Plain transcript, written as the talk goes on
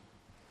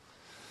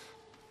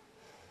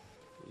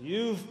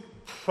You've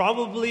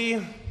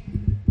probably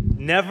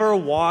never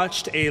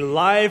watched a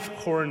live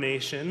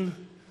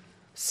coronation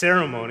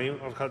ceremony,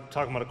 I'm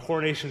talking about a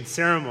coronation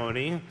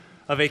ceremony,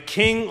 of a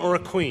king or a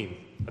queen.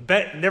 I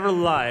bet never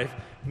live,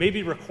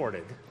 maybe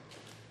recorded.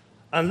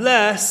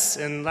 Unless,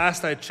 and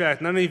last I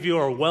checked, none of you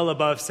are well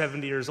above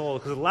 70 years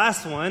old, because the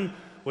last one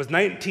was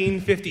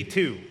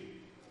 1952.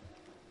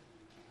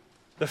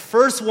 The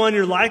first one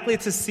you're likely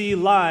to see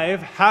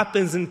live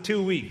happens in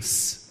 2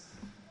 weeks.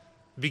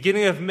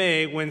 Beginning of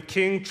May, when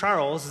King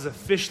Charles is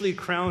officially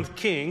crowned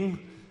King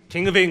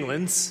of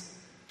England,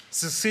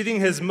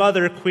 succeeding his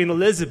mother, Queen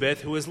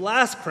Elizabeth, who was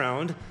last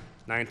crowned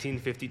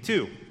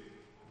 1952.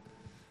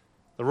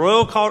 The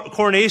royal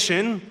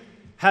coronation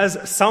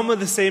has some of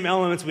the same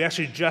elements we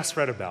actually just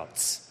read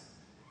about.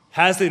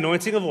 Has the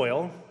anointing of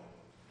oil,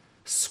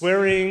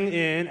 swearing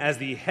in as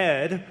the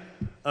head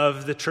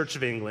of the Church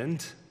of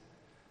England,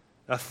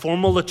 a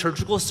formal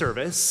liturgical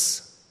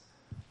service,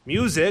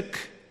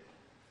 music,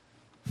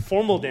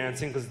 formal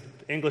dancing, because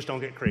English don't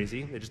get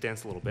crazy, they just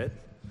dance a little bit,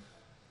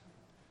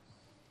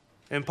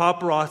 and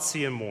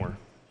paparazzi and more.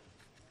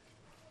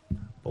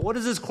 But what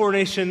does this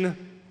coronation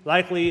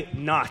likely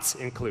not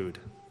include?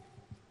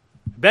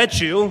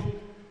 Bet you,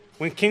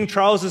 when King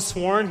Charles is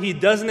sworn, he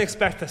doesn't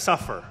expect to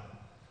suffer.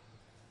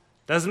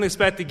 Doesn't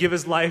expect to give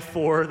his life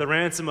for the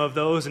ransom of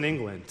those in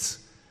England.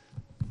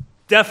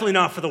 Definitely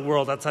not for the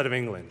world outside of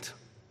England.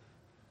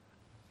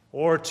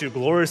 Or to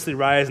gloriously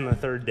rise on the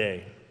third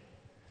day.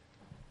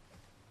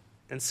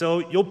 And so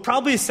you'll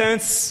probably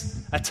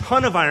sense a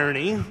ton of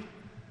irony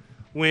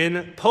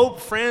when Pope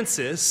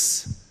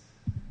Francis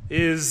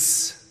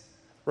is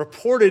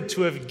reported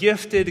to have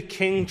gifted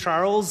King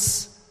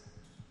Charles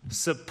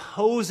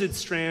supposed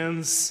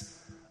strands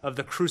of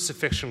the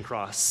crucifixion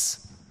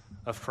cross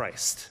of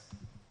Christ.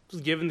 It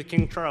was given to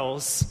King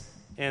Charles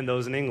and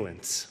those in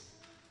England.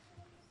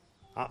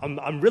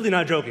 I'm really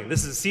not joking.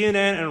 This is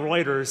CNN and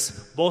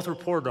Reuters both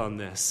reported on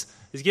this.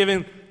 He's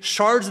given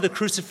shards of the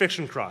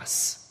crucifixion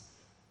cross.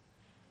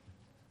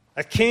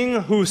 A king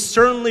who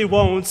certainly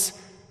won't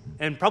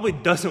and probably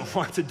doesn't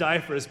want to die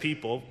for his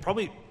people,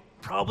 probably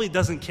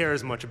doesn't care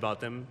as much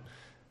about them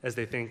as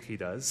they think he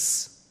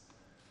does.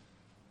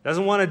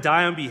 Doesn't want to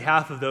die on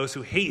behalf of those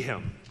who hate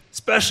him,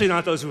 especially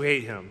not those who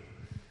hate him.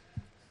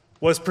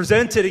 Was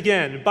presented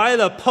again by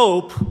the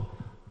Pope,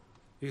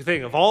 you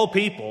think of all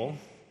people,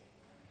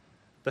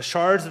 the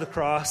shards of the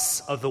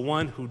cross of the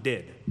one who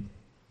did.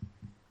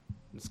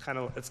 It's kind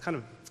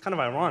of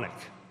ironic.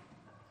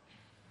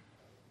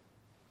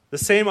 The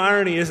same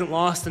irony isn't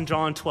lost in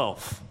John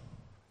 12.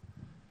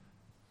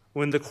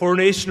 When the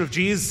coronation of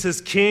Jesus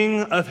as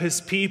King of his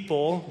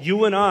people,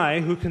 you and I,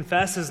 who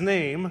confess his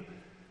name,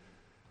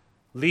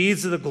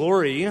 leads to the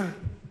glory,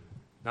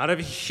 not of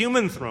a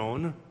human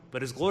throne,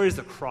 but his glory is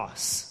the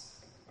cross.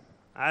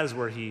 That is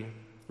where he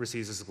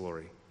receives his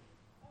glory.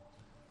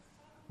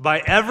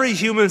 By every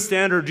human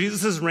standard,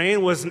 Jesus'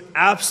 reign was an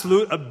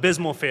absolute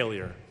abysmal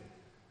failure.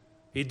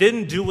 He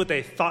didn't do what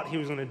they thought he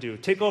was going to do.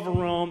 Take over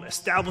Rome,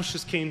 establish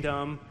his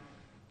kingdom,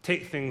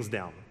 take things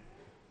down.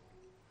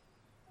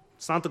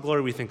 It's not the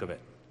glory we think of it.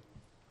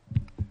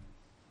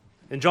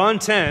 In John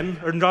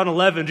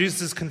 11,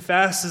 Jesus is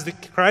confessed as the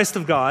Christ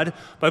of God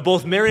by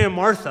both Mary and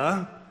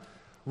Martha,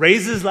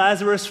 raises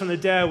Lazarus from the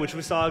dead, which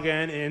we saw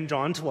again in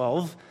John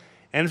 12,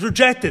 and is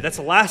rejected. That's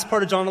the last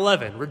part of John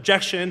 11,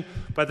 rejection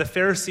by the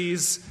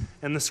Pharisees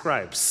and the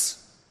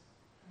scribes.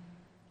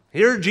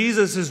 Here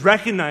Jesus is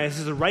recognized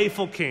as the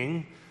rightful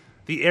king,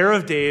 the heir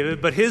of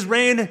David, but his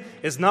reign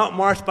is not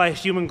marked by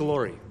human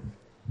glory.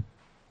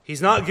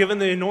 He's not given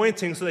the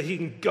anointing so that he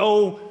can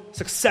go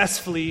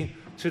successfully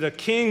to the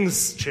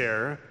king's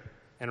chair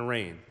and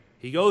reign.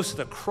 He goes to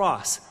the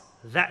cross.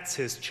 That's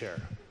his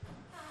chair.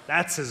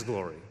 That's his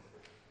glory.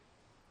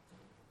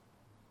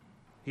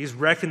 He's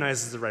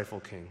recognized as the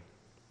rightful king.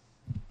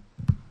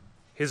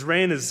 His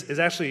reign is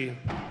actually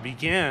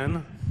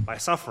began by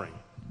suffering.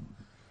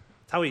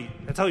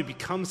 That's how he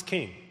becomes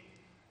king,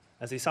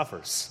 as he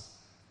suffers.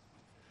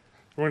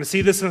 We're going to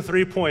see this in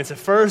 3 points. The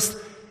first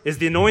is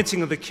the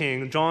anointing of the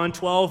king, John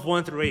 12,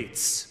 1 through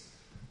 8.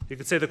 You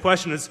could say the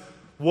question is,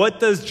 what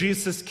does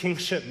Jesus'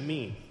 kingship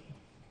mean?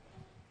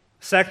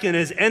 Second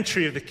is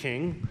entry of the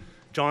king,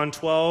 John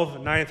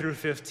 12, 9 through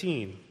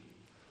 15.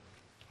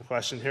 The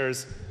question here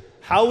is,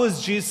 how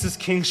was Jesus'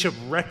 kingship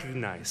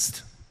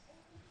recognized?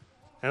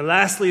 And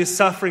lastly is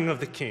suffering of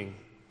the king,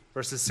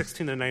 verses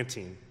 16 to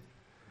 19.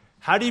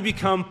 How do you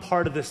become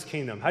part of this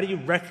kingdom? How do you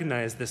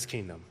recognize this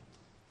kingdom?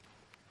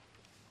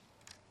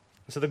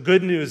 So the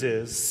good news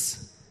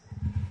is,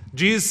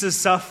 Jesus is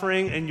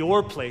suffering in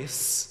your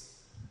place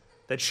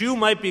that you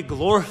might be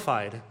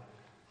glorified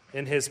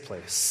in his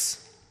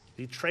place.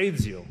 He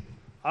trades you.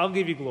 I'll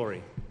give you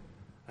glory,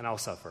 and I'll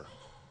suffer.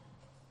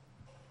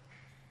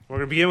 We're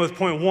going to begin with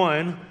point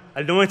 1,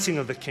 anointing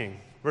of the king,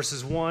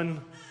 verses 1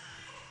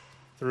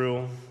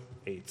 through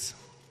 8.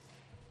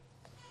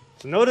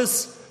 So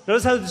notice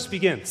how this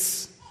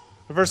begins.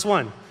 Verse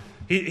 1.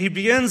 He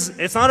begins,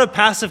 it's not a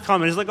passive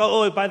comment. He's like,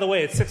 oh, by the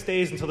way, it's 6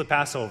 days until the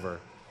Passover.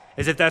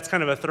 as if that's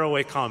kind of a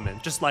throwaway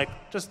comment. Just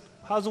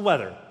how's the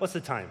weather? What's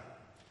the time?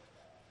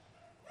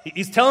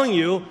 He's telling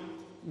you,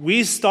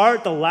 we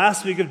start the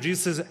last week of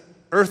Jesus'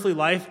 earthly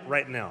life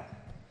right now.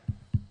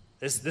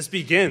 This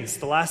begins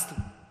the last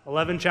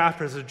 11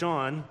 chapters of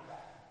John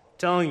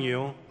telling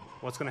you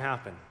what's going to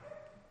happen.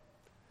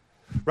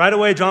 Right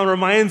away, John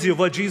reminds you of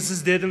what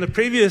Jesus did in the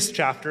previous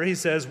chapter. He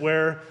says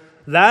where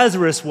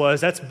Lazarus was,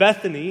 that's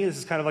Bethany. This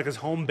is kind of like his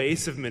home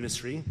base of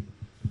ministry,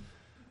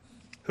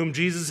 whom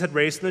Jesus had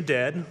raised from the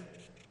dead,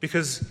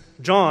 because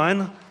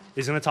John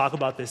is going to talk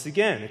about this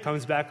again. It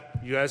comes back,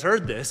 you guys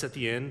heard this at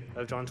the end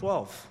of John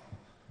 12.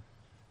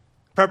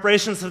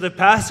 Preparations for the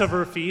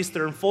Passover feast,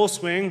 they're in full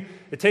swing.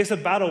 It takes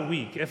about a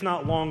week, if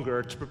not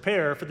longer, to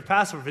prepare for the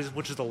Passover feast,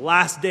 which is the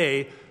last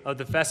day of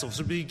the festival.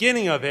 So the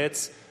beginning of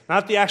it's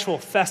not the actual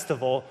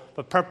festival,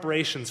 but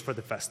preparations for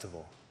the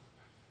festival.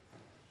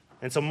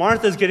 And so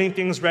Martha's getting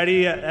things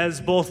ready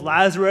as both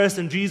Lazarus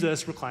and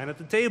Jesus recline at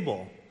the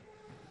table.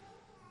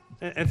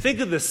 And think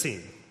of this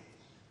scene.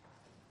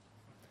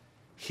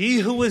 He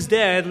who was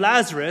dead,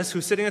 Lazarus,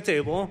 who's sitting at the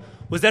table,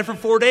 was dead for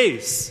 4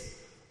 days.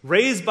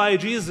 Raised by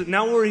Jesus.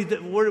 Now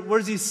where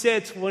does he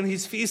sit when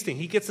he's feasting?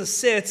 He gets to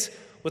sit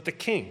with the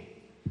king.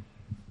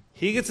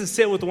 He gets to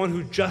sit with the one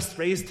who just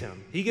raised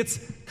him. He gets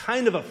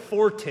kind of a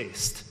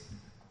foretaste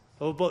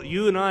of what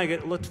you and I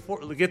get to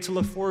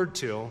look forward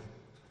to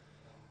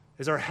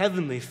is our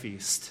heavenly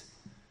feast.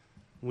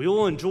 We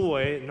will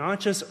enjoy not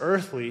just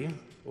earthly,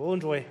 we'll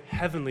enjoy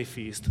heavenly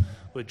feast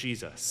with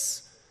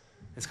Jesus.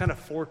 It's kind of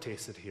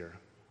foretasted here.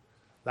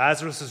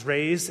 Lazarus is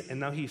raised, and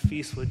now he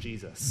feasts with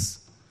Jesus.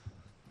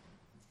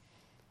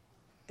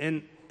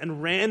 And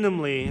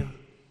randomly,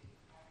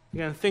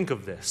 again, think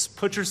of this.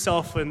 Put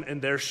yourself in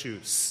their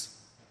shoes.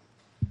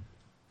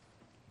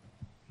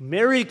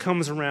 Mary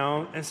comes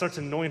around and starts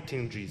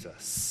anointing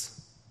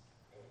Jesus.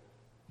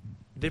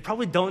 They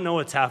probably don't know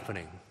what's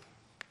happening.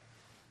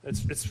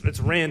 It's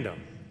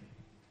random.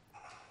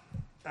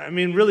 I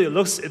mean, really,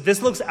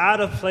 this looks out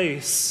of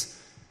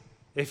place.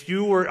 If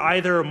you were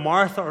either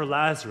Martha or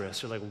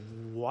Lazarus, you're like,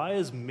 why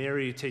is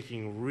Mary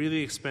taking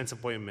really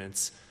expensive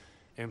ointments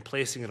and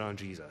placing it on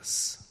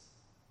Jesus?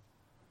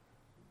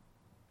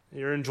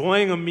 You're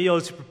enjoying a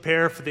meal to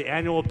prepare for the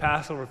annual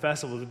Passover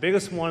festival, the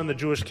biggest one in the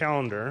Jewish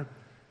calendar,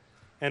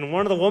 and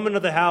one of the women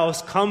of the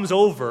house comes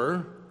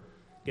over,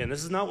 again,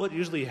 this is not what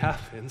usually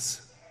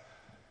happens,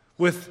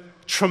 with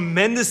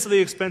tremendously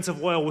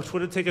expensive oil, which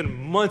would have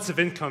taken months of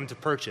income to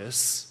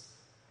purchase,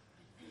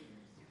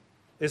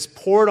 is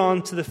poured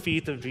onto the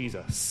feet of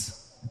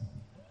Jesus.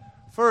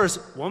 First,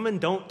 women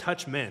don't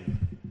touch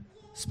men,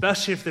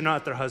 especially if they're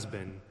not their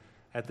husband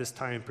at this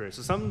time period.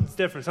 So something's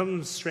different,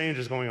 something strange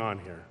is going on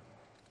here.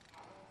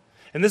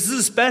 And this is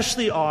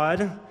especially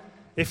odd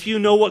if you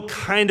know what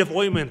kind of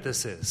ointment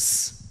this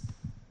is.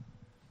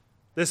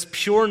 This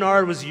pure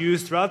nard was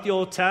used throughout the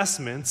Old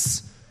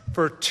Testaments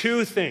for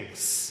two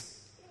things.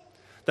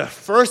 The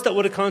first that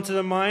would have come to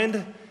the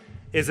mind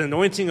is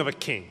anointing of a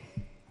king.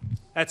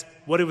 That's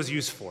what it was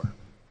used for.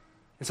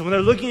 And so when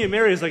they're looking at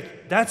Mary, it's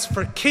like, that's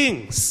for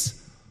kings.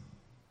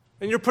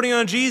 And you're putting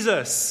on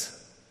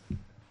Jesus.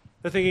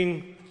 They're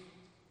thinking,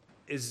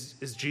 is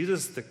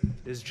Jesus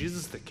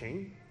the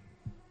king?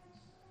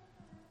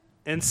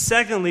 And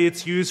secondly,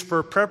 it's used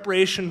for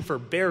preparation for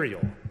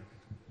burial.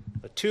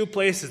 The two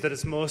places that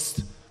it's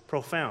most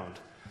profound.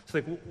 It's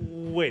like,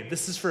 wait,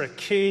 this is for a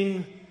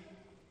king,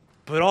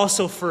 but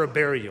also for a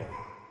burial.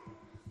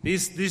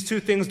 These two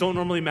things don't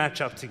normally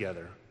match up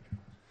together.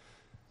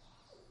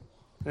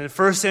 And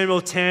 1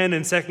 Samuel 10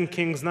 and 2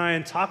 Kings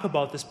 9 talk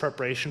about this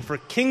preparation for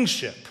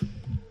kingship,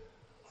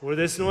 where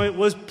this anointment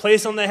was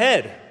placed on the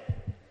head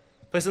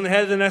of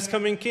the next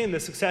coming king, the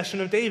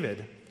succession of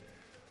David,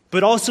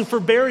 but also for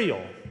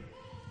burial.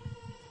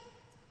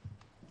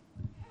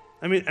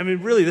 I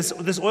mean, really,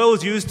 this oil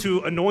was used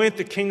to anoint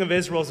the king of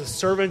Israel as a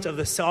servant of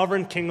the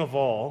sovereign king of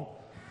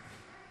all,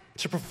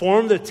 to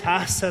perform the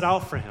task set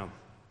out for him.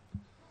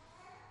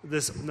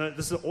 This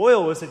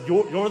oil is that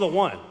you're the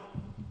one.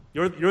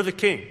 You're the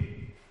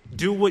king.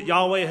 Do what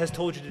Yahweh has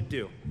told you to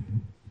do.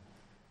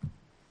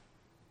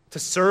 To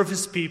serve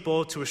his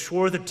people, to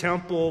assure the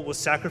temple was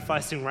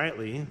sacrificing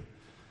rightly,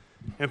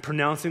 and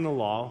pronouncing the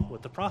law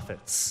with the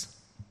prophets.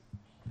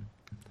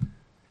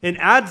 And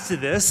add to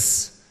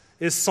this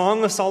is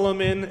Song of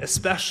Solomon,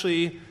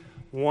 especially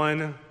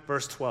 1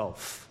 verse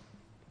 12.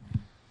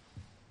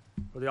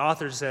 Where the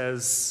author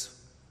says,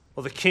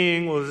 well, the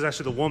king, well, it was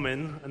actually the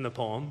woman in the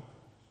poem.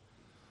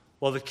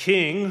 While the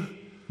king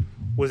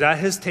was at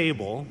his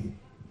table,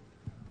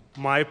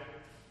 my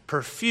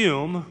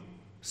perfume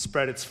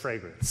spread its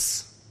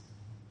fragrance.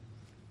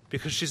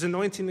 Because she's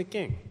anointing the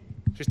king.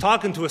 She's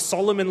talking to a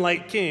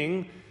Solomon-like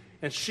king,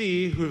 and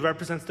she, who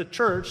represents the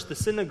church, the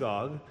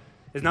synagogue,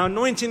 is now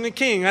anointing the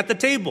king at the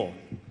table.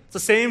 It's the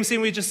same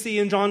scene we just see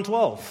in John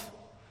 12.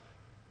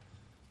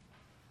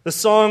 The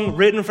song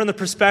written from the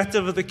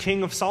perspective of the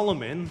king of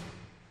Solomon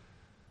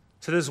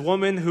to this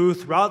woman who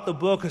throughout the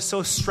book is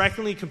so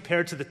strikingly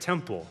compared to the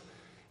temple.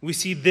 We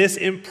see this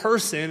in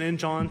person in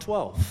John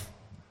 12.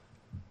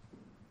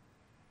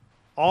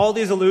 all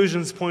these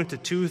allusions point to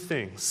two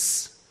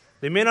things.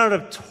 They may not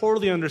have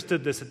totally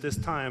understood this at this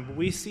time, but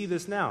we see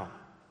this now.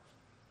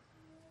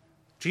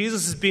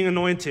 Jesus is being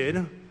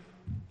anointed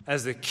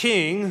as the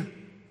king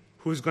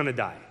who's going to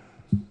die.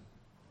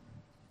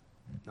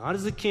 Not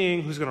as the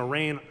king who's going to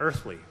reign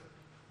earthly,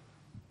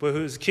 but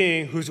who's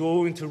king who's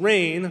going to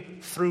reign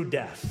through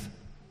death.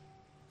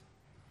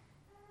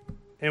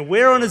 And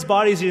where on his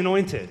body is he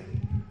anointed?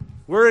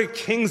 Where are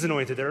kings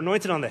anointed? They're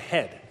anointed on the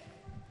head.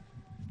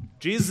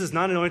 Jesus is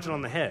not anointed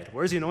on the head.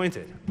 Where is he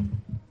anointed?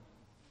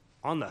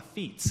 On the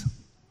feet.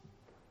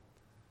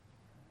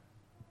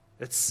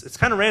 It's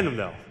kind of random,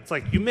 though. It's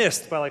like you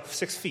missed by like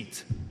 6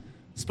 feet.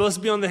 It's supposed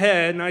to be on the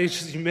head, now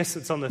you miss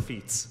it's on the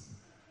feet.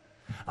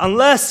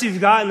 Unless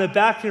you've got in the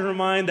back of your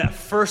mind that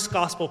first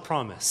gospel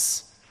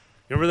promise.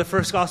 Remember the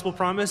first gospel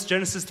promise?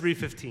 Genesis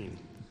 3:15.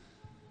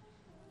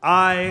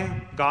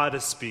 I, God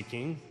is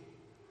speaking,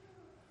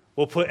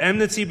 will put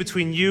enmity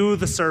between you,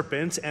 the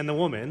serpent, and the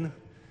woman,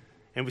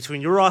 and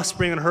between your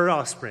offspring and her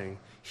offspring.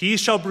 He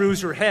shall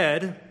bruise your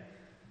head,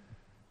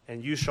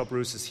 and you shall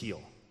bruise his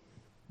heel.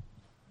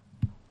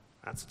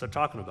 That's what they're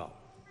talking about.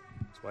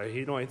 That's why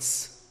he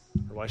anoints,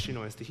 or why she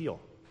anoints the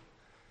heel.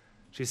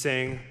 She's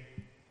saying,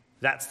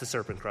 that's the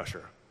serpent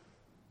crusher.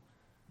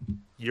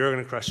 You're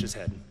going to crush his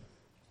head.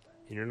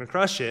 And you're going to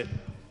crush it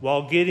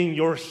while getting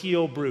your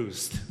heel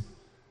bruised.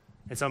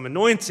 And so I'm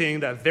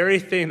anointing that very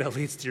thing that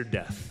leads to your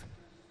death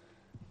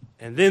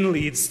and then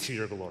leads to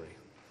your glory.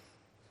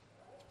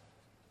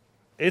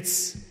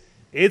 It's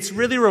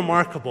really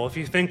remarkable if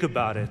you think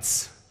about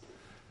it,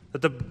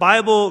 that the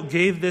Bible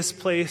gave this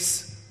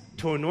place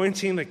to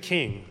anointing the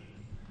king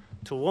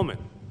to a woman.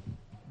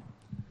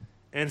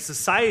 And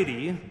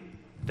society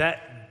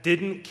that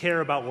didn't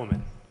care about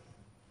women.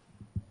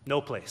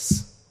 No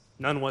place.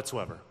 None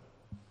whatsoever.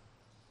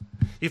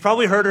 You've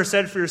probably heard or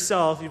said for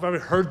yourself, you've probably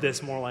heard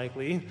this more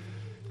likely,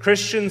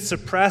 Christians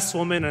suppress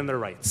women and their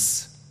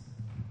rights.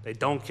 They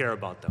don't care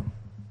about them.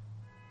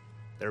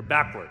 They're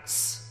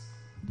backwards.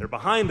 They're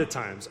behind the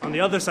times, on the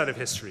other side of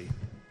history.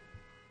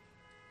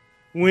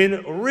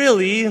 When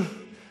really,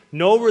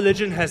 no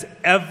religion has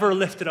ever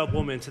lifted up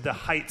women to the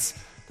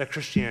heights that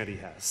Christianity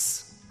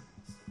has.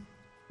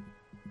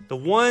 The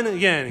one,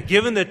 again,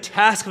 given the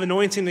task of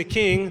anointing the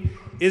king,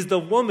 is the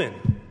woman.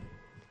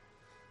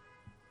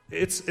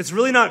 It's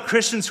really not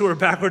Christians who are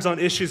backwards on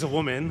issues of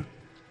women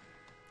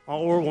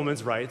or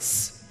women's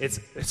rights.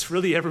 It's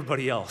really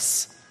everybody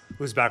else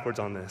who's backwards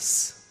on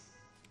this.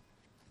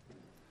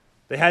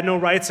 They had no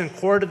rights in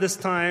court at this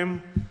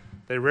time.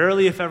 They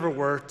rarely, if ever,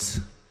 worked.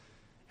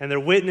 And their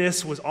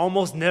witness was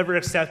almost never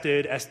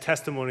accepted as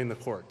testimony in the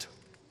court.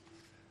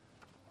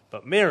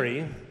 But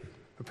Mary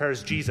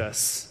prepares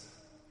Jesus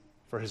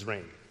for his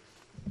reign.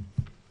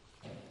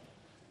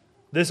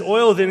 This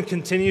oil then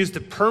continues to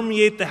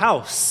permeate the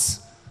house.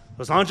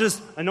 It's not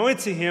just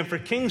anointing him for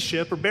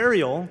kingship or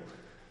burial.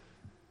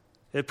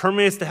 It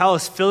permeates the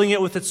house, filling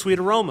it with its sweet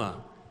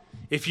aroma.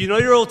 If you know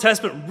your Old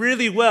Testament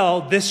really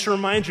well, this should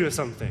remind you of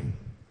something.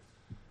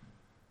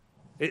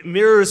 It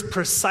mirrors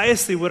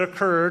precisely what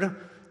occurred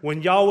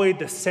when Yahweh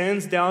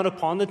descends down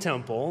upon the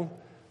temple,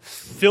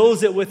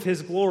 fills it with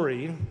his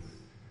glory,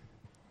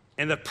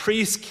 and the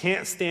priests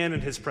can't stand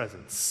in his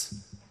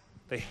presence.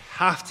 They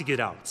have to get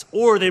out.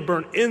 Or they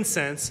burn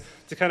incense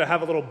to kind of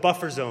have a little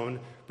buffer zone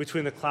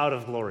between the cloud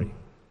of glory,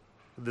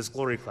 this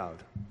glory cloud.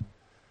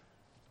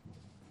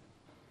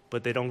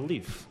 But they don't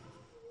leave.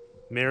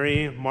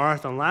 Mary,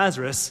 Martha, and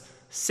Lazarus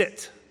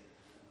sit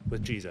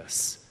with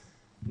Jesus.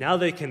 Now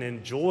they can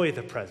enjoy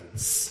the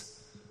presence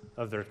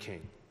of their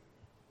king.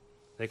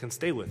 They can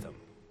stay with him.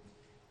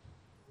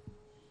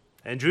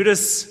 And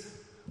Judas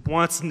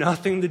wants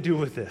nothing to do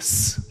with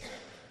this.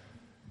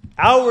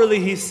 Outwardly,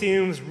 he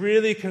seems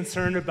really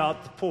concerned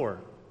about the poor.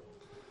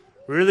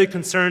 Really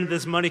concerned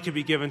this money could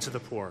be given to the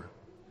poor.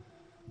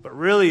 But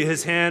really,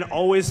 his hand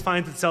always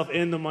finds itself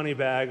in the money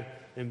bag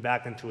and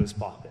back into his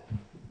pocket.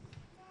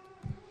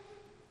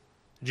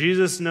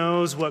 Jesus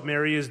knows what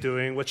Mary is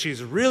doing, what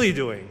she's really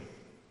doing,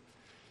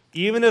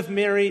 even if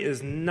Mary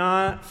is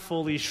not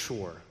fully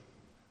sure.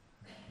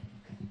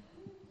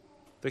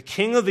 The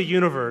King of the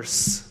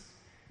universe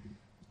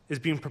is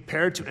being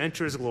prepared to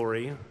enter his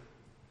glory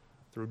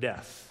through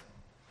death,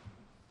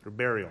 through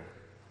burial.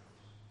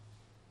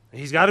 And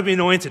he's got to be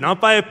anointed,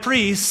 not by a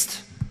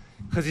priest,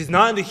 because he's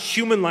not in the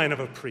human line of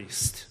a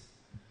priest.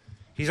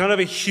 He's not of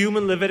a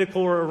human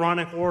Levitical or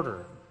Aaronic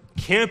order.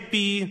 Can't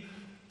be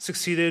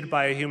succeeded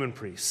by a human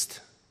priest.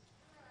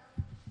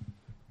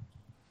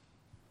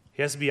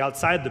 He has to be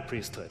outside the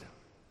priesthood.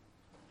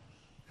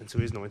 And so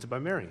he's anointed by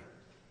Mary.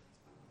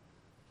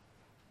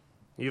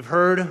 You've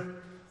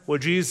heard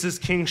what Jesus'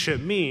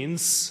 kingship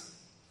means,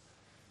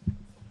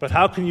 but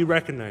how can you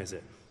recognize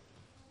it?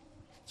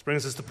 This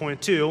brings us to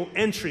point 2,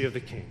 entry of the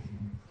king.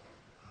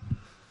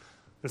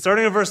 And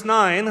starting in verse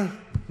 9,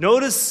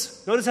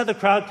 notice how the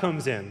crowd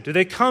comes in. Do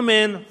they come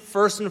in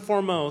first and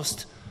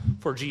foremost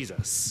for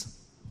Jesus?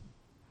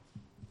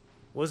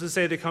 What does it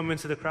say they come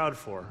into the crowd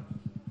for?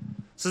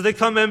 So they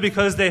come in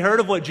because they heard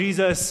of what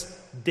Jesus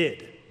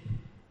did.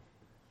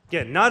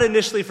 Again, not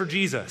initially for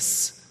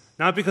Jesus,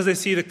 not because they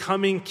see the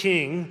coming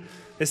king.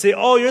 They say,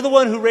 oh, you're the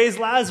one who raised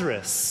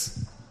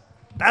Lazarus.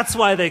 That's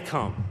why they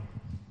come.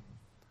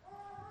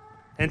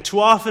 And too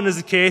often is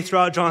the case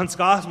throughout John's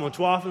gospel, and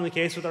too often the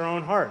case with our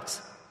own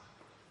hearts.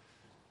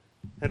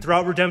 And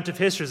throughout redemptive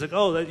history, it's like,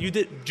 oh,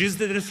 Jesus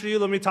did this for you,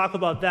 let me talk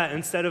about that,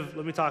 instead of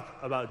let me talk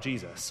about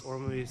Jesus, or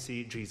let me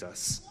see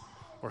Jesus,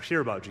 or hear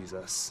about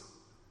Jesus.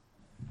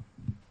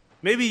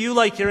 Maybe you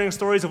like hearing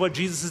stories of what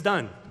Jesus has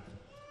done,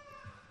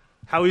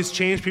 how he's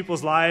changed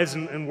people's lives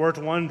and worked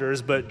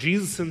wonders, but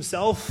Jesus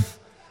himself,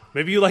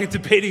 maybe you like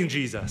debating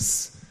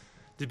Jesus,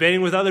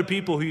 debating with other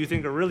people who you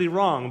think are really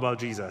wrong about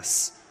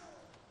Jesus.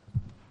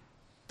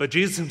 But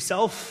Jesus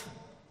himself,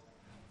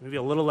 maybe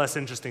a little less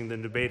interesting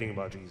than debating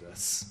about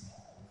Jesus.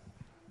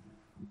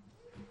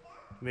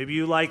 Maybe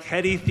you like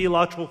heady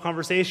theological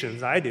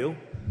conversations. I do.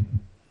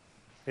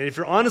 And if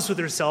you're honest with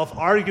yourself,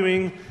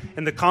 arguing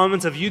in the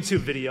comments of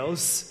YouTube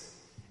videos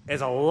is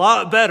a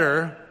lot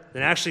better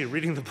than actually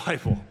reading the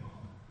Bible,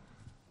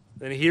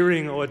 than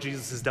hearing what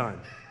Jesus has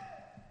done.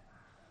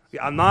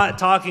 I'm not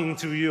talking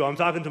to you, I'm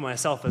talking to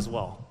myself as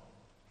well.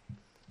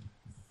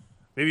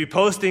 Maybe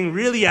posting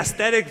really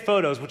aesthetic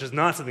photos, which is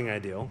not something I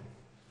do,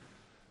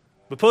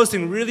 but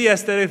posting really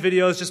aesthetic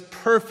videos just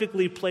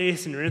perfectly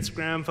placed in your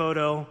Instagram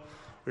photo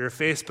or your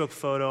Facebook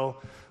photo,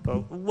 a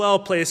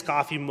well-placed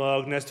coffee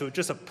mug next to it,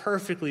 just a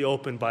perfectly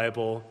open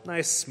Bible,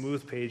 nice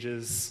smooth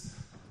pages,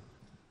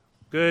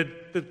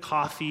 good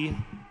coffee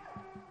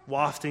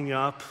wafting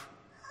up.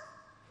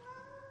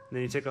 And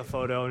then you take a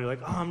photo and you're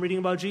like, oh, I'm reading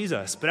about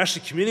Jesus. But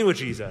actually communing with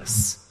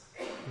Jesus,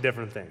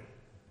 different thing.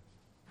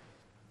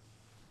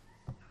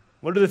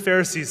 What do the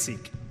Pharisees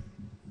seek?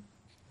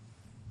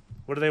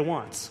 What do they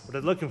want? What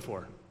are they looking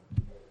for?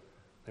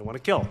 They want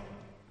to kill.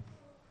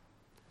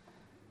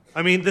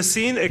 I mean, the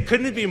scene, it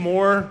couldn't be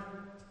more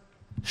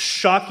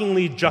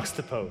shockingly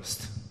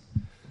juxtaposed.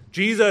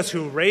 Jesus,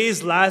 who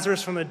raised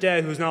Lazarus from the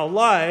dead, who's now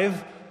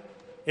alive,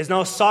 is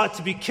now sought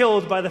to be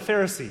killed by the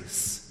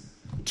Pharisees.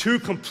 Two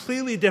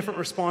completely different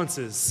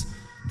responses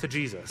to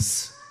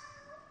Jesus.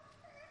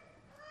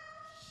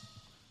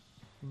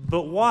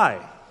 But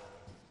why?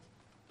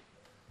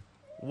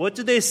 What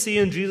did they see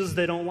in Jesus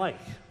they don't like?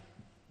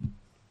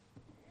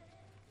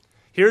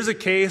 Here's a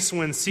case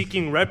when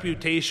seeking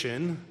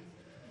reputation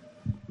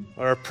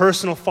or a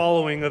personal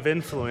following of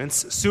influence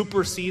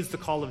supersedes the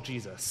call of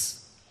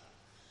Jesus.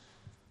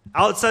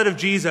 Outside of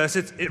Jesus,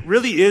 it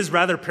really is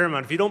rather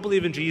paramount. If you don't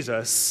believe in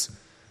Jesus,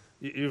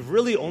 you've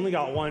really only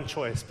got one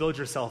choice: build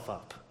yourself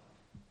up.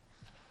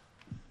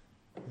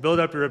 Build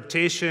up your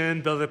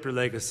reputation, build up your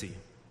legacy.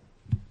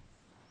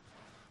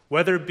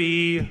 Whether it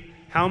be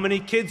how many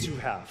kids you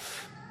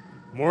have.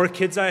 More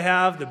kids I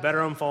have, the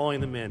better I'm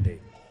following the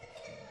mandate.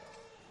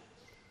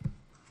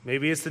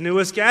 Maybe it's the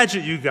newest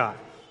gadget you got.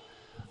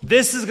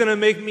 This is going to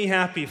make me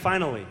happy,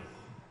 finally.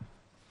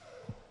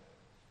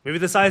 Maybe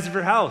the size of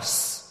your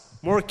house.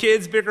 More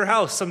kids, bigger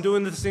house. I'm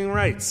doing this thing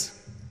right.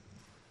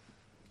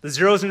 The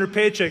zeros in your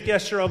paycheck.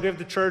 Yes, sure, I'll give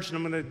to church, and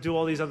I'm going to do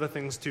all these other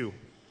things too.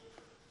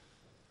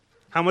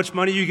 How much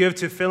money you give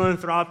to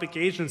philanthropic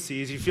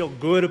agencies, you feel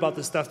good about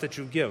the stuff that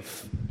you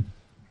give.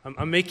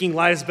 I'm making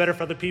lives better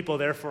for other people,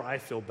 therefore I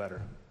feel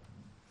better.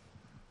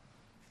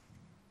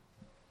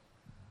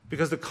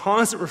 Because the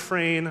constant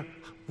refrain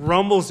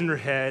rumbles in your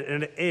head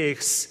and it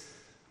aches.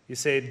 You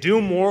say,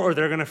 do more or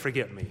they're going to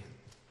forget me.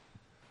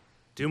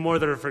 Do more or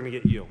they're going to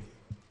forget you.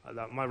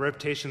 My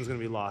reputation is going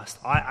to be lost.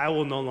 I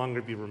will no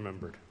longer be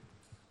remembered.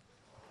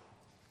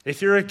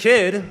 If you're a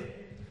kid,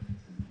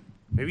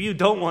 maybe you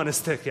don't want to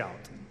stick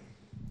out.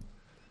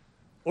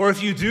 Or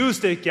if you do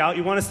stick out,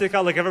 you want to stick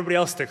out like everybody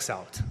else sticks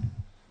out.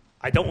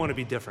 I don't want to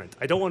be different.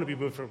 I don't want to be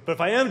different. But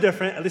if I am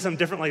different, at least I'm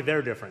different like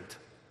they're different.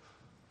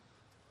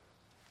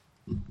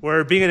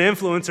 Where being an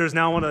influencer is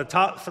now one of the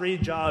top 3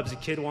 jobs a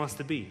kid wants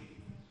to be.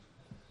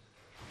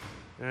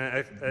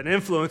 An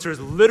influencer is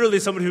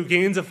literally somebody who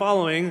gains a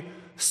following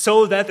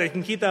so that they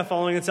can keep that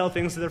following and sell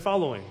things to their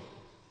following.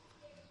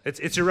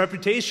 It's your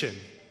reputation.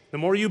 The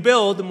more you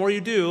build, the more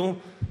you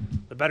do,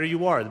 the better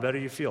you are, the better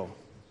you feel.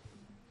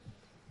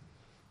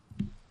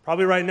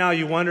 Probably right now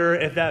you wonder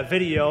if that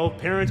video,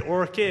 parent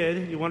or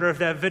kid, you wonder if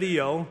that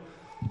video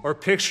or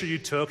picture you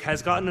took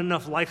has gotten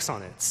enough likes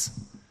on it.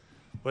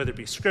 Whether it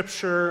be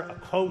scripture,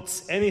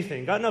 quotes,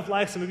 anything. Got enough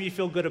likes and maybe you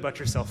feel good about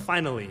yourself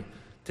finally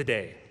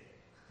today.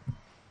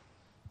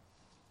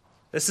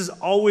 This has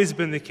always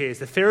been the case.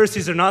 The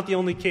Pharisees are not the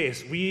only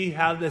case. We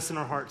have this in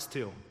our hearts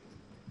too.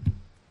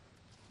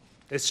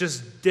 It's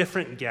just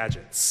different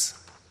gadgets.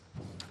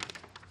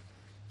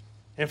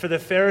 And for the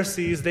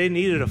Pharisees, they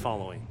needed a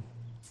following,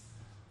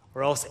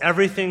 or else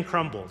everything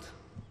crumbled.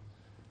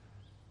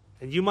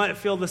 And you might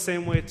feel the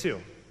same way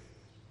too.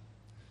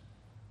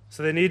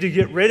 So they need to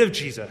get rid of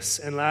Jesus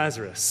and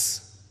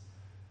Lazarus.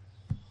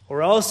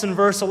 Or else in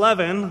verse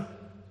 11,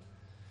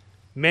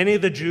 many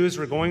of the Jews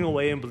were going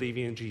away and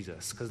believing in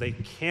Jesus because they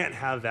can't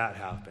have that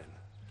happen.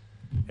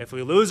 If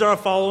we lose our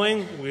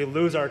following, we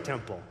lose our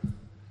temple.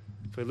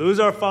 If we lose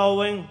our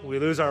following, we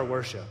lose our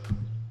worship.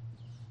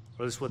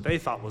 Or at least what they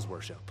thought was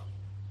worship.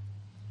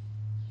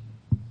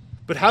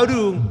 But how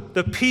do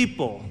the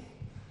people,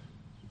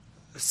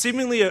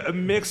 seemingly a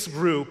mixed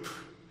group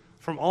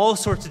from all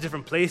sorts of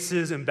different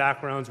places and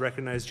backgrounds,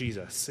 recognize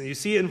Jesus? And you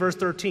see it in verse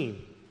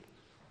 13.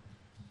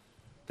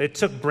 They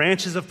took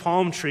branches of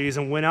palm trees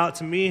and went out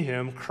to meet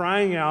him,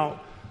 crying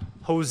out,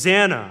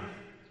 "Hosanna!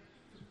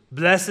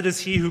 Blessed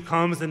is he who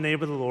comes in the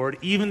name of the Lord,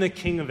 even the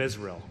King of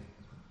Israel."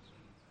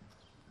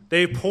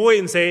 They point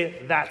and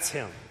say, "That's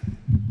him.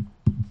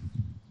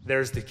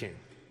 There's the King.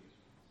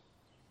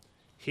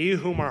 He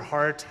whom our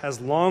heart has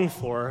longed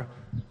for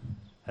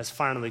has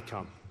finally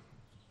come.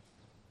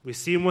 We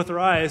see him with our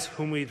eyes,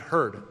 whom we'd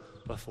heard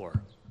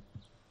before."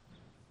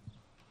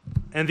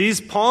 And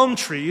these palm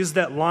trees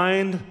that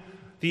lined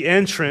the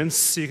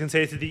entrance, you can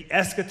say, to the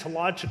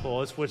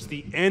eschatological, it's which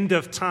the end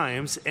of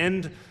times,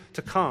 end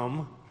to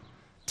come,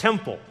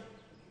 temple.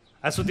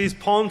 That's what these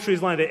palm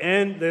trees line.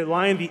 They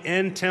line the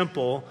end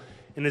temple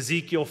in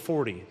Ezekiel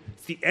 40.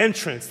 It's the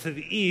entrance to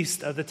the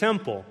east of the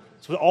temple.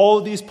 So all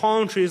of these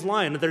palm trees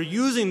line. And they're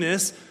using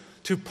this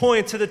to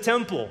point to the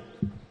temple,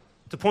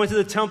 to point to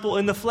the temple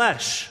in the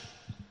flesh.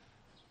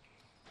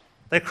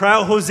 They cry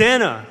out,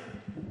 "Hosanna,"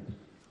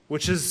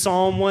 which is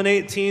Psalm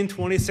 118,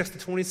 26 to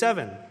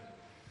 27.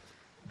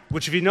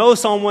 Which, if you know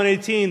Psalm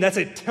 118, that's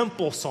a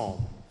temple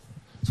psalm.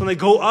 So when they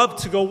go up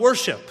to go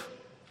worship,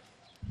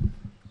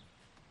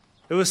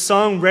 it was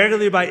sung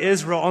regularly by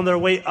Israel on their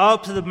way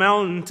up to the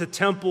mountain to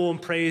temple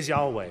and praise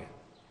Yahweh.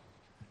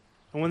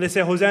 And when they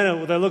say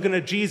Hosanna, they're looking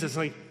at Jesus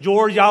like,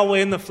 "You're Yahweh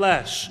in the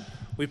flesh.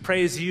 We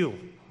praise you."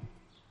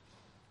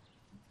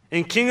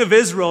 And King of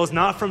Israel is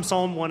not from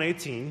Psalm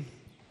 118.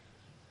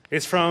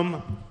 It's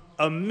from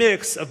a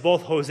mix of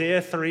both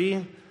Hosea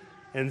 3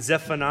 and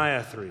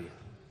Zephaniah 3.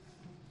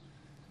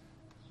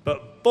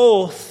 But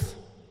both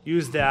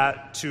use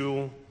that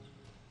to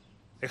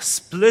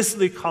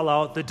explicitly call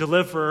out the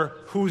deliverer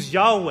who's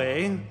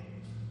Yahweh,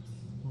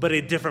 but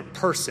a different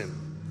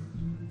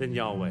person than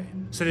Yahweh.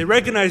 So they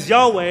recognize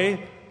Yahweh,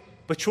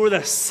 but you're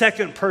the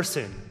second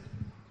person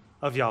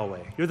of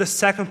Yahweh. You're the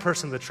second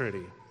person of the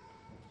Trinity.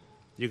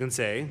 You can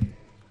say,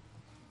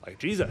 like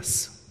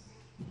Jesus.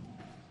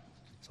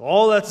 So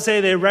all that to say,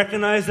 they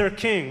recognize their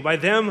king. By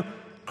them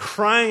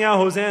crying out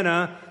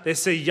Hosanna, they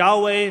say,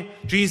 "Yahweh,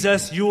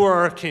 Jesus, you are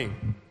our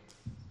king."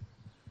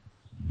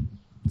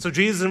 So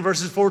Jesus in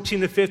verses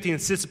 14 to 15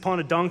 sits upon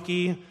a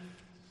donkey.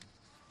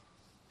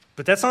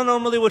 But that's not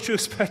normally what you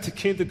expect a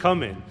king to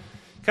come in.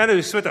 You kind of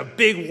expect a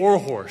big war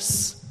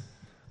horse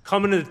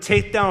coming to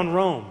take down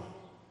Rome.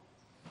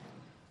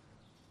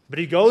 But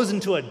he goes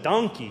into a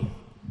donkey,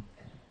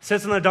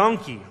 sits on a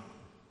donkey.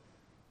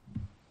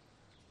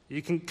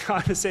 You can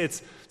kind of say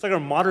it's like our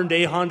modern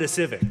day Honda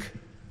Civic.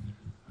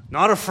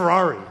 Not a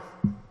Ferrari,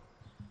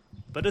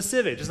 but a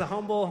Civic, just a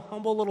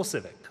humble little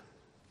Civic.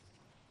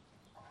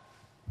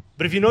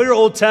 But if you know your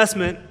Old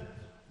Testament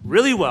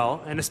really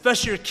well, and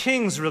especially your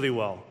kings really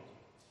well,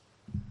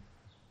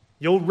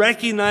 you'll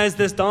recognize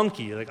this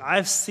donkey. Like,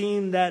 I've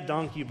seen that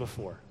donkey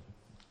before.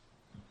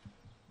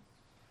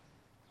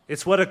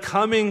 It's what a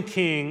coming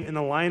king in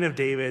the line of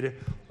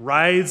David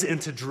rides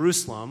into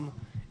Jerusalem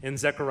in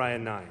Zechariah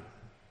 9.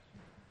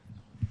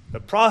 The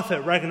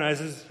prophet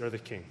recognizes you're the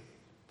king.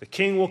 The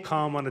king will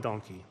come on a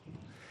donkey.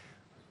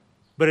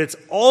 But it's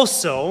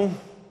also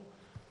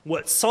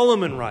what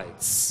Solomon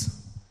writes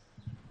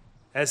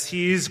as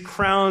he's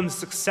crowned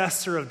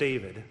successor of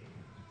David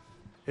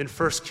in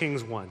 1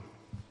 Kings 1.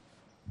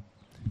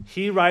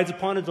 He rides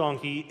upon a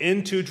donkey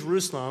into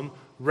Jerusalem,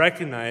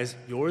 recognize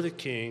you're the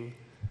king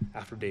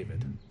after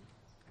David.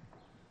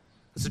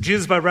 So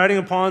Jesus, by riding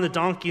upon the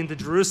donkey into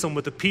Jerusalem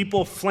with the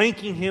people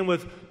flanking him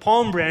with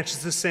palm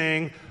branches, is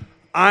saying,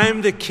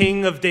 "I'm the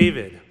king of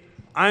David.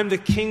 I'm the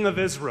king of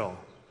Israel.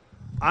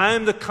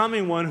 I'm the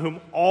coming one whom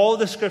all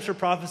the scripture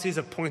prophecies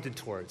have pointed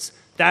towards.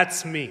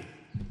 That's me.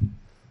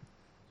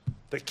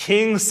 The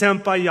king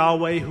sent by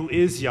Yahweh, who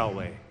is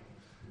Yahweh.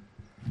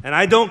 And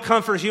I don't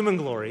come for human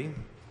glory.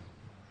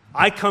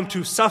 I come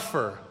to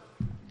suffer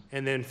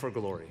and then for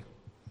glory."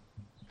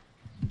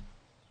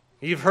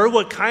 You've heard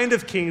what kind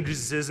of king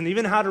Jesus is and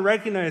even how to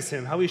recognize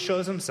him, how he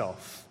shows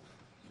himself.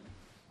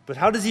 But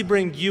how does he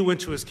bring you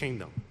into his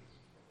kingdom?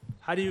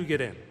 How do you get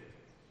in?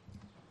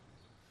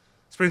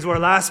 This brings to our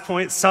last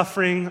point,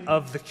 suffering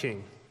of the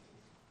king.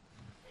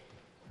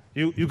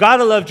 You got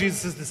to love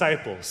Jesus'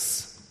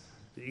 disciples.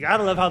 You got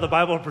to love how the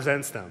Bible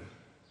presents them.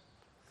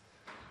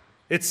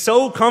 It's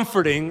so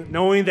comforting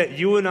knowing that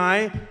you and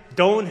I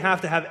don't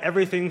have to have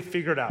everything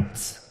figured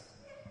out.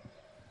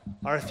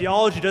 Our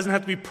theology doesn't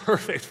have to be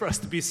perfect for us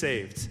to be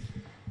saved.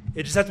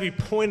 It just has to be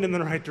pointed in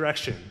the right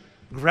direction,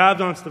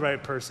 grabbed onto the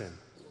right person.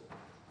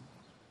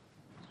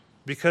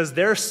 Because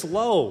they're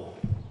slow.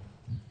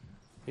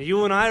 And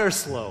you and I are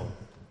slow.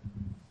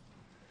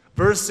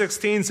 Verse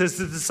 16 says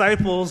the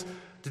disciples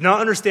did not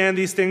understand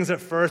these things at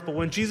first, but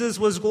when Jesus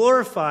was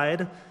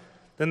glorified,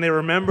 then they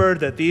remembered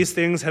that these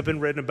things had been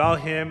written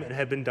about him and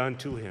had been done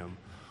to him.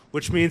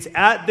 Which means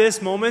at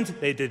this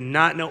moment, they did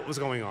not know what was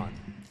going on.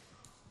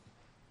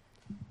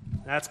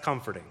 That's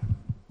comforting.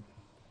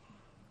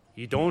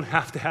 You don't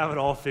have to have it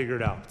all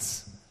figured out.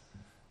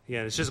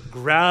 Again, it's just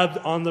grabbed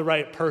on the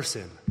right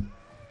person.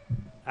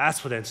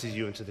 That's what enters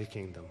you into the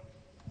kingdom.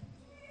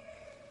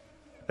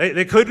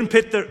 They couldn't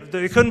put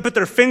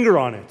their finger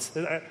on it.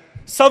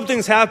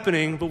 Something's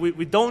happening, but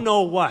we don't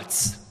know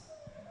what.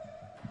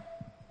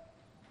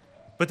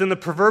 But then the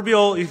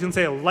proverbial, you can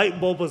say, a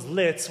light bulb was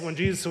lit when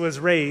Jesus was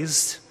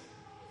raised.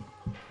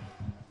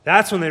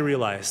 That's when they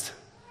realized,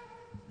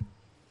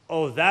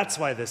 oh, that's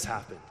why this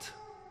happened.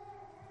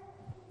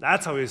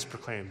 That's how he was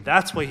proclaimed.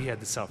 That's why he had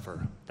to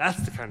suffer. That's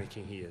the kind of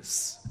king he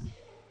is.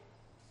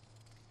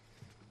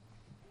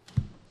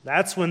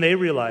 That's when they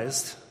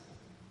realized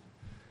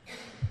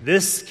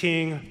this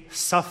king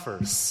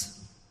suffers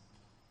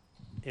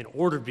in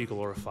order to be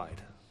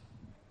glorified,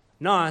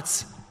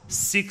 not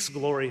seeks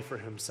glory for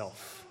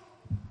himself,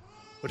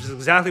 which is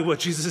exactly what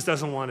Jesus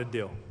doesn't want to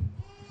do.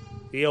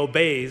 He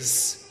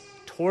obeys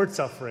toward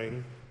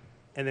suffering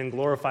and then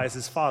glorifies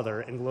his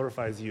Father and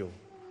glorifies you.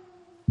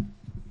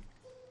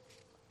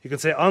 You can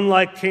say,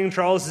 unlike King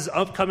Charles'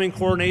 upcoming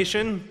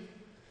coronation,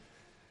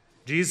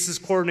 Jesus'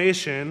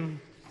 coronation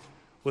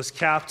was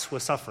capped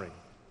with suffering.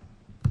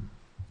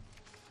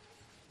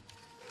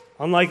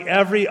 Unlike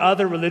every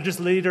other religious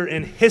leader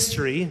in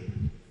history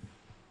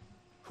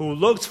who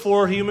looked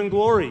for human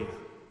glory,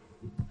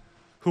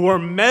 who are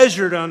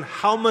measured on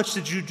how much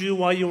did you do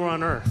while you were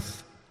on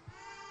earth,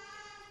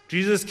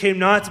 Jesus came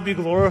not to be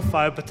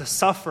glorified, but to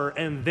suffer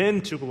and then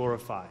to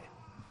glorify.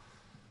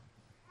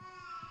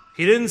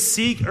 He didn't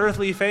seek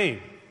earthly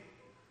fame.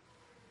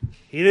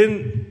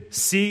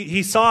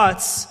 He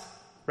sought,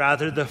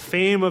 rather, the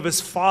fame of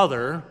his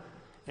Father,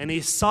 and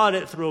he sought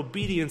it through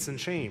obedience and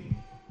shame.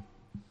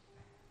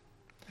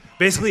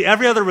 Basically,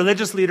 every other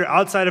religious leader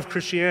outside of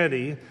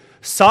Christianity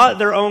sought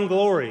their own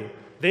glory.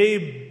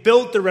 They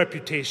built their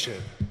reputation.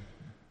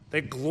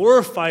 They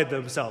glorified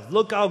themselves.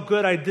 Look how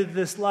good I did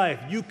this life.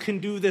 You can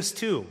do this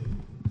too.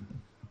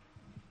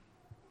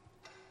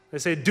 They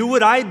say, do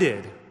what I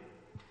did,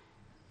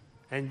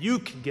 and you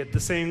can get the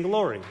same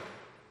glory.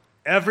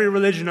 Every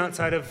religion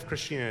outside of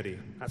Christianity,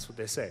 that's what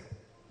they say.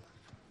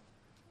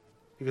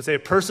 You can say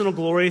personal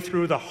glory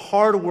through the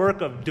hard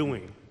work of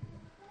doing.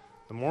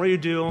 The more you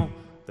do,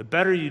 the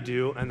better you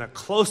do, and the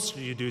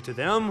closer you do to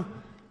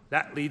them,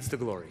 that leads to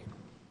glory.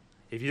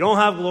 If you don't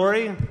have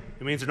glory,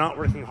 it means you're not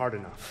working hard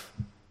enough.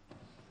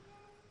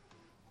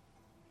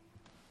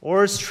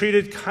 Or it's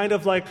treated kind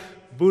of like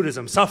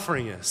Buddhism,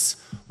 suffering is,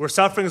 where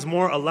suffering is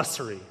more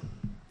illusory.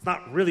 It's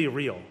not really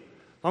real.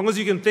 As long as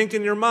you can think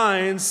in your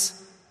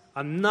minds,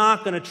 I'm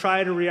not going to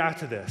try to react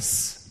to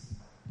this.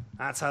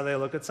 That's how they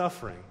look at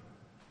suffering.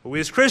 But we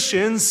as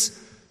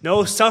Christians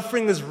know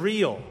suffering is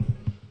real.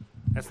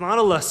 It's not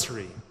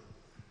illusory.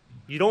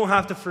 You don't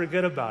have to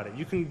forget about it.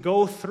 You can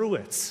go through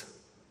it.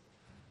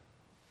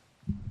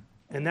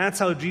 And that's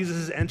how Jesus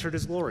has entered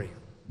his glory.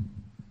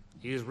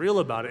 He is real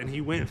about it, and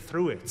he went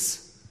through it.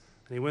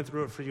 And he went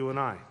through it for you and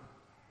I.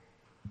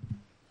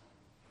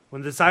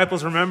 When the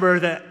disciples remember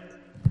that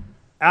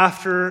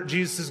after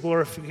Jesus'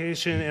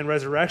 glorification and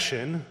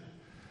resurrection,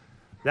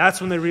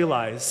 that's when they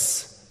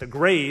realize the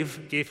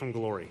grave gave him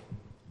glory.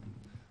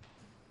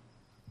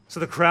 So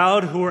the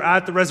crowd who were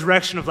at the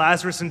resurrection of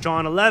Lazarus in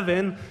John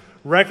 11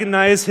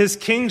 recognize his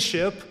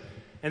kingship,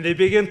 and they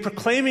begin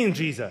proclaiming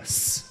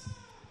Jesus.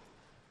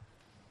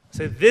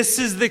 Say, this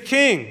is the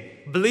king.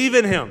 Believe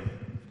in him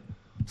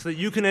so that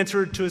you can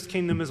enter into his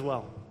kingdom as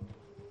well.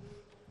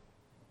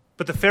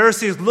 But the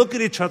Pharisees look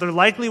at each other,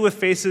 likely with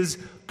faces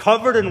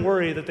covered in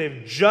worry that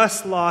they've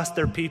just lost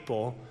their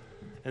people,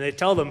 and they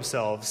tell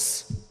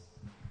themselves,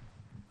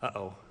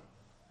 uh-oh,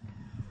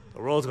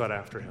 the world's got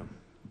after him.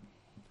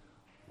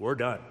 We're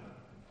done.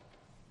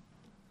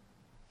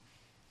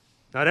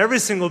 Not every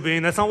single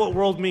being, that's not what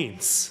world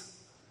means.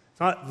 It's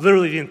not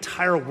literally the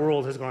entire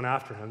world has gone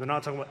after him. They're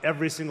not talking about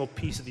every single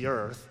piece of the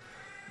earth.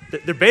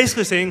 They're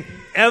basically saying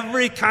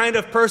every kind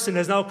of person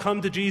has now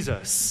come to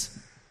Jesus.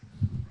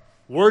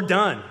 We're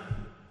done.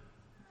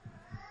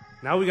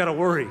 Now we got to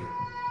worry.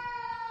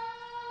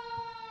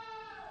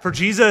 For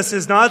Jesus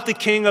is not the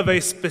king of a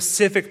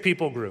specific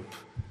people group.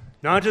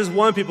 Not just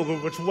one people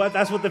group,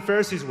 that's what the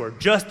Pharisees were,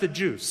 just the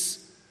Jews.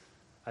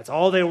 That's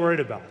all they worried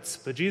about.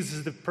 But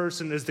Jesus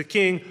is the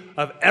king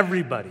of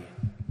everybody,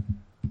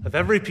 of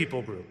every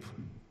people group.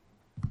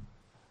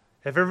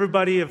 Of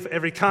everybody of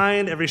every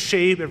kind, every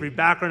shape, every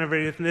background,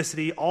 every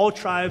ethnicity, all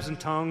tribes and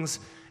tongues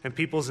and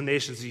peoples and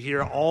nations you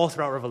hear all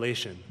throughout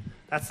Revelation.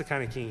 That's the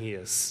kind of king he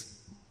is.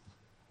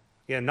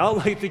 Yeah, not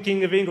like the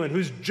King of England,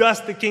 who's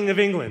just the King of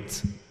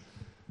England.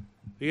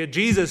 You get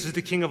Jesus, who's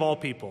the King of all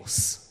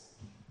peoples.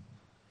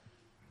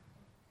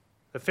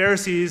 The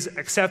Pharisees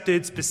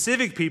accepted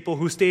specific people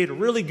who stayed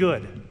really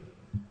good.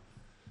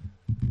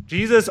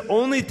 Jesus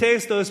only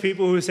takes those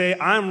people who say,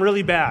 I'm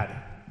really bad.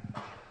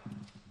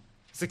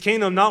 It's a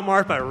kingdom not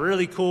marked by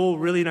really cool,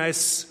 really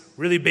nice,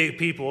 really big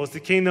people. It's the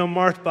kingdom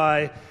marked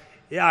by,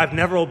 I've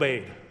never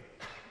obeyed.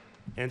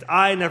 And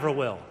I never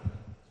will.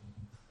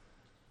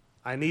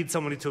 I need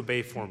somebody to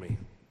obey for me.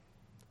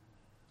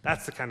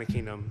 That's the kind of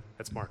kingdom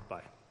that's marked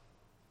by.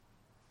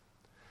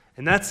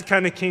 And that's the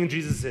kind of king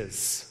Jesus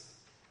is.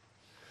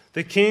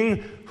 The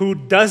king who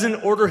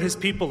doesn't order his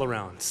people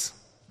around,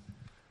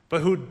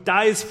 but who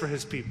dies for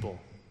his people.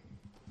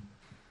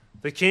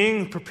 The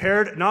king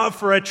prepared not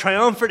for a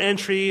triumphant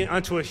entry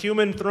onto a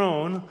human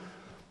throne,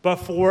 but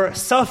for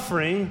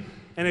suffering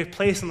and a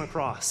place on the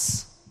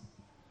cross.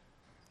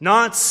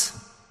 Not,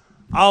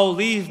 I'll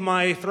leave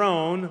my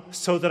throne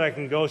so that I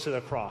can go to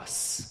the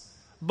cross,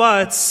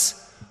 but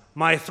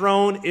my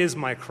throne is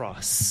my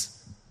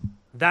cross.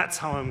 That's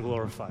how I'm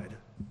glorified.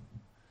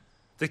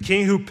 The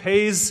king who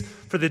pays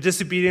for the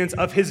disobedience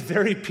of his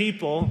very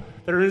people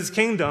that are in his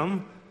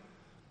kingdom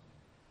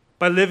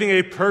by living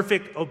a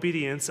perfect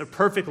obedience, a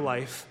perfect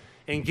life,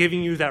 and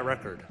giving you that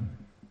record.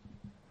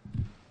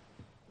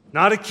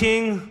 Not a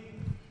king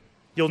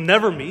you'll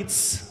never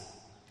meet,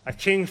 a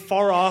king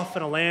far off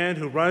in a land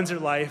who runs your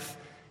life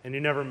and you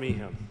never meet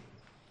him.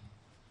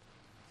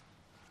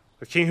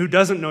 A king who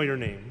doesn't know your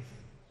name.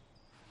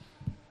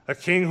 A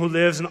king who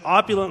lives an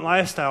opulent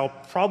lifestyle,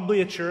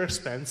 probably at your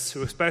expense,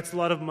 who expects a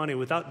lot of money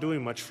without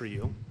doing much for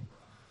you,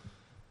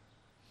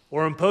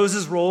 or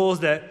imposes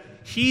roles that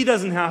he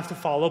doesn't have to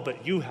follow,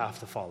 but you have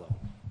to follow.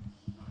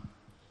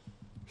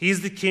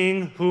 He's the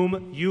king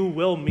whom you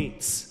will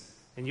meet,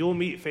 and you will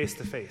meet face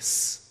to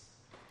face,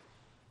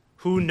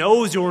 who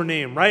knows your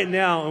name right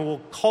now and will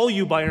call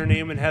you by your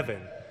name in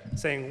heaven,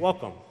 saying,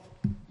 "Welcome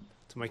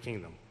to my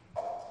kingdom.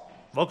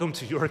 Welcome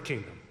to your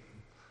kingdom."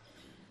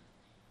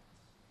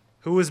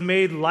 Who was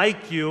made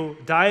like you,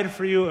 died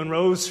for you, and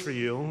rose for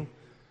you,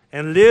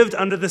 and lived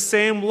under the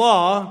same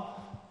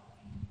law,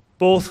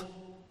 both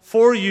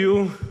for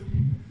you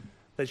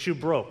that you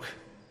broke.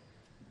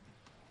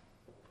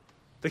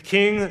 The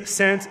king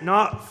sent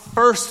not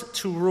first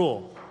to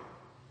rule,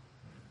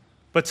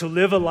 but to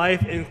live a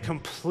life in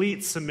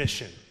complete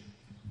submission,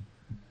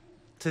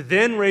 to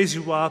then raise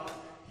you up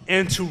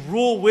and to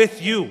rule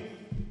with you.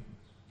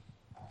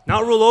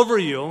 Not rule over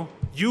you,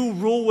 you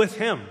rule with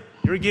him.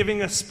 You're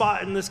giving a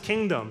spot in this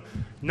kingdom,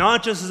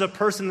 not just as a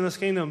person in this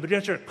kingdom, but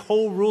you're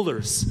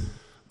co-rulers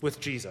with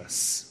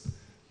Jesus.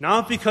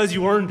 Not because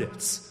you earned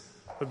it,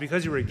 but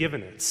because you were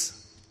given it.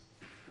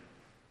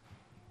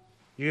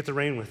 You get to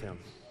reign with him.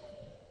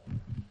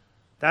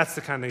 That's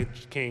the kind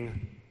of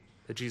king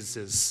that Jesus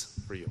is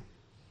for you.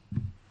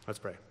 Let's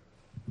pray.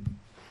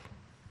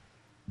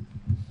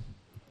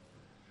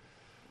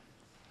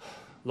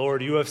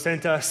 Lord, you have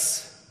sent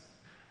us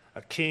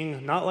a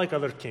king not like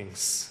other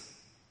kings.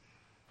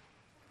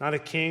 Not a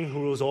king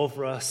who rules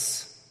over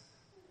us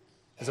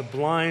as a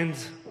blind,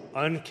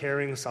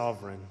 uncaring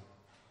sovereign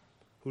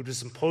who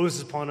just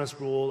imposes upon us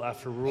rule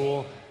after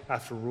rule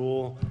after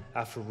rule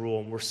after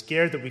rule. And we're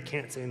scared that we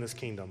can't stay in this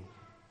kingdom.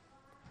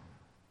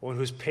 One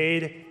who's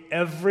paid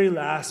every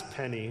last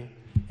penny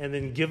and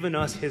then given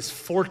us his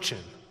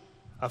fortune,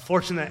 a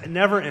fortune that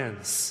never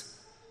ends.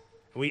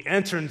 And we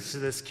enter into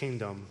this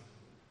kingdom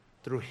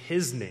through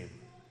his name,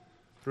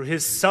 through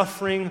his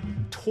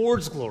suffering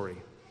towards glory.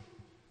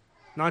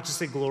 Not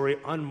just a glory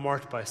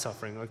unmarked by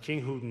suffering, a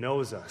king who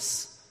knows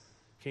us,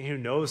 a king who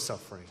knows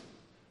suffering.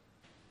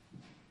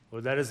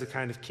 Lord, that is the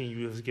kind of king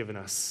you have given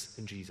us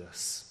in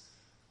Jesus.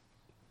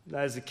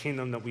 That is the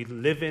kingdom that we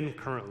live in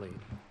currently,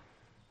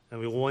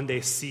 and we will one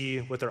day see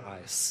with our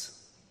eyes.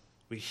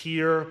 We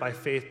hear by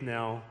faith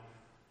now,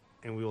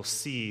 and we will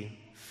see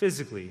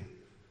physically.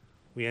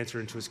 We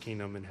enter into his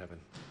kingdom in heaven.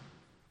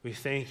 We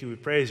thank you, we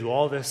praise you,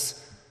 all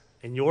this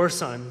in your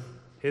Son,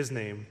 his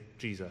name,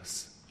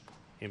 Jesus.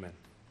 Amen.